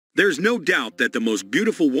There's no doubt that the most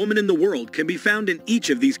beautiful woman in the world can be found in each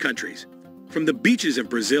of these countries. From the beaches of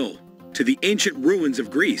Brazil to the ancient ruins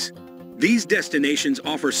of Greece, these destinations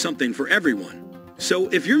offer something for everyone. So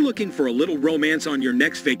if you're looking for a little romance on your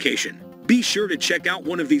next vacation, be sure to check out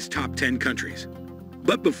one of these top 10 countries.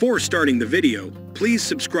 But before starting the video, please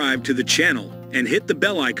subscribe to the channel and hit the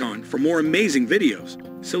bell icon for more amazing videos.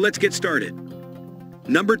 So let's get started.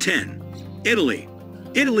 Number 10. Italy.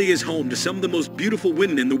 Italy is home to some of the most beautiful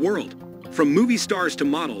women in the world. From movie stars to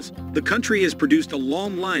models, the country has produced a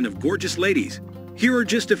long line of gorgeous ladies. Here are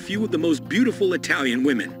just a few of the most beautiful Italian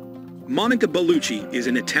women. Monica Bellucci is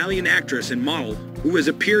an Italian actress and model who has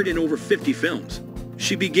appeared in over 50 films.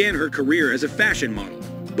 She began her career as a fashion model,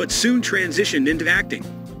 but soon transitioned into acting.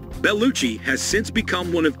 Bellucci has since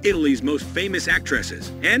become one of Italy's most famous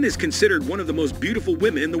actresses and is considered one of the most beautiful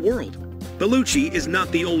women in the world. Bellucci is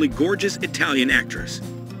not the only gorgeous Italian actress.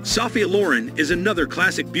 Sophia Loren is another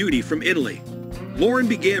classic beauty from Italy. Loren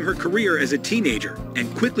began her career as a teenager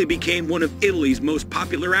and quickly became one of Italy's most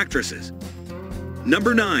popular actresses.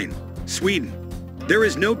 Number 9. Sweden. There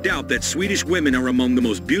is no doubt that Swedish women are among the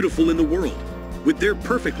most beautiful in the world. With their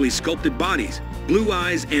perfectly sculpted bodies, blue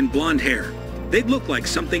eyes, and blonde hair, they look like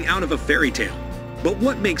something out of a fairy tale. But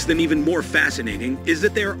what makes them even more fascinating is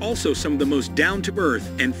that they are also some of the most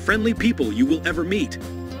down-to-earth and friendly people you will ever meet.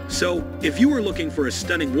 So, if you are looking for a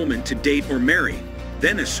stunning woman to date or marry,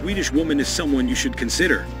 then a Swedish woman is someone you should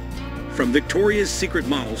consider. From Victoria's Secret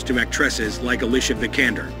models to actresses like 𝗦𝘂𝗧𝗏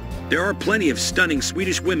𝗏𝗏, there are plenty of stunning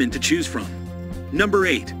Swedish women to choose from. Number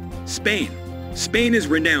 8. Spain. Spain is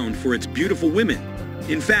renowned for its beautiful women.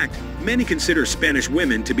 In fact, many consider Spanish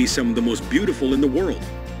women to be some of the most beautiful in the world.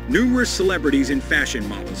 Numerous celebrities and fashion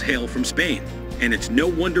models hail from Spain, and it's no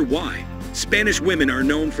wonder why. Spanish women are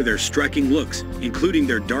known for their striking looks, including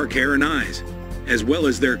their dark hair and eyes, as well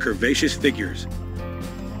as their curvaceous figures.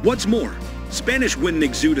 What's more, Spanish women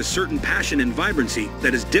exude a certain passion and vibrancy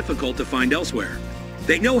that is difficult to find elsewhere.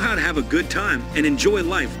 They know how to have a good time and enjoy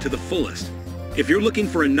life to the fullest. If you're looking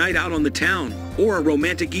for a night out on the town or a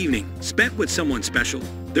romantic evening spent with someone special,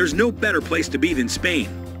 there's no better place to be than Spain.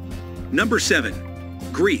 Number 7.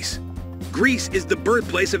 Greece. Greece is the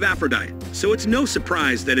birthplace of Aphrodite, so it's no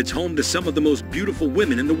surprise that it's home to some of the most beautiful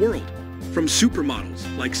women in the world. From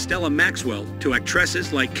supermodels like Stella Maxwell to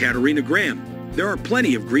actresses like Katarina Graham, there are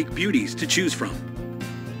plenty of Greek beauties to choose from.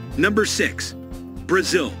 Number 6.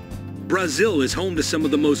 Brazil. Brazil is home to some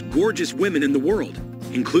of the most gorgeous women in the world,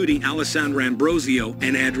 including Alessandra Ambrosio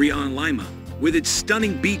and Adriana Lima. With its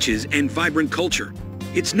stunning beaches and vibrant culture,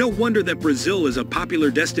 it's no wonder that Brazil is a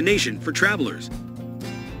popular destination for travelers.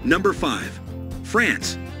 Number 5.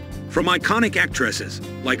 France. From iconic actresses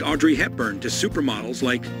like Audrey Hepburn to supermodels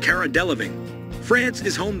like Cara Delevingne, France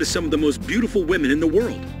is home to some of the most beautiful women in the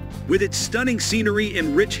world. With its stunning scenery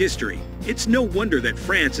and rich history, it's no wonder that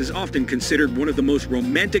France is often considered one of the most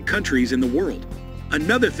romantic countries in the world.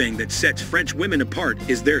 Another thing that sets French women apart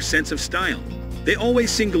is their sense of style. They always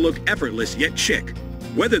seem to look effortless yet chic,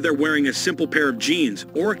 whether they're wearing a simple pair of jeans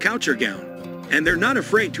or a couture gown. And they're not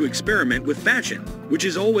afraid to experiment with fashion, which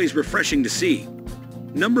is always refreshing to see.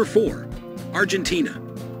 Number 4. Argentina.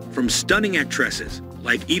 From stunning actresses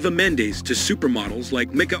like Eva Mendes to supermodels like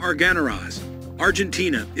𝗦𝘂𝗯𝗏 𝗏𝗏𝗏,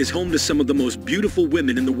 Argentina is home to some of the most beautiful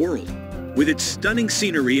women in the world. With its stunning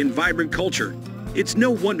scenery and vibrant culture, it's no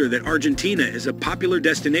wonder that Argentina is a popular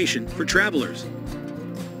destination for travelers.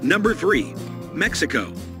 Number 3.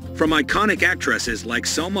 Mexico. From iconic actresses like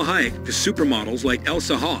Salma Hayek to supermodels like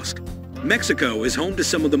Elsa Hosk, Mexico is home to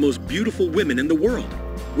some of the most beautiful women in the world.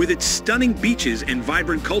 With its stunning beaches and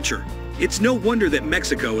vibrant culture, it's no wonder that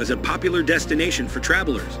Mexico is a popular destination for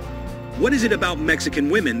travelers. What is it about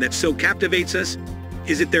Mexican women that so captivates us?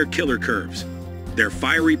 Is it their killer curves, their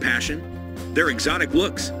fiery passion, their exotic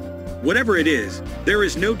looks? Whatever it is, there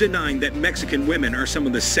is no denying that Mexican women are some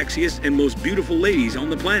of the sexiest and most beautiful ladies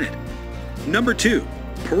on the planet. Number 2.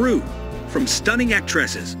 Peru. From stunning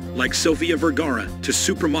actresses like Sofia Vergara to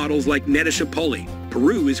supermodels like Natasha Poli,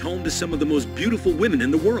 Peru is home to some of the most beautiful women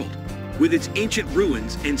in the world. With its ancient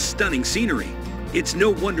ruins and stunning scenery, it's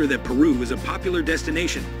no wonder that Peru is a popular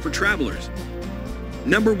destination for travelers.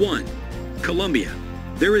 Number 1. Colombia.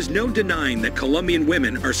 There is no denying that Colombian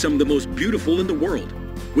women are some of the most beautiful in the world.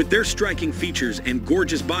 With their striking features and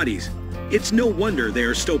gorgeous bodies, it's no wonder they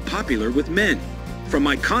are so popular with men. From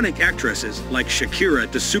iconic actresses like Shakira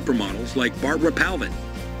to supermodels like Barbara Palvin,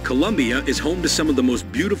 Colombia is home to some of the most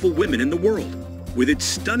beautiful women in the world. With its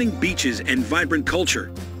stunning beaches and vibrant culture,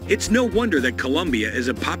 it's no wonder that Colombia is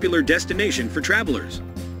a popular destination for travelers.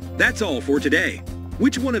 That's all for today.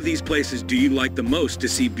 Which one of these places do you like the most to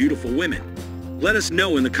see beautiful women? Let us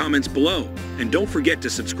know in the comments below, and don't forget to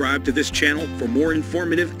subscribe to this channel for more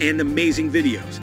informative and amazing videos.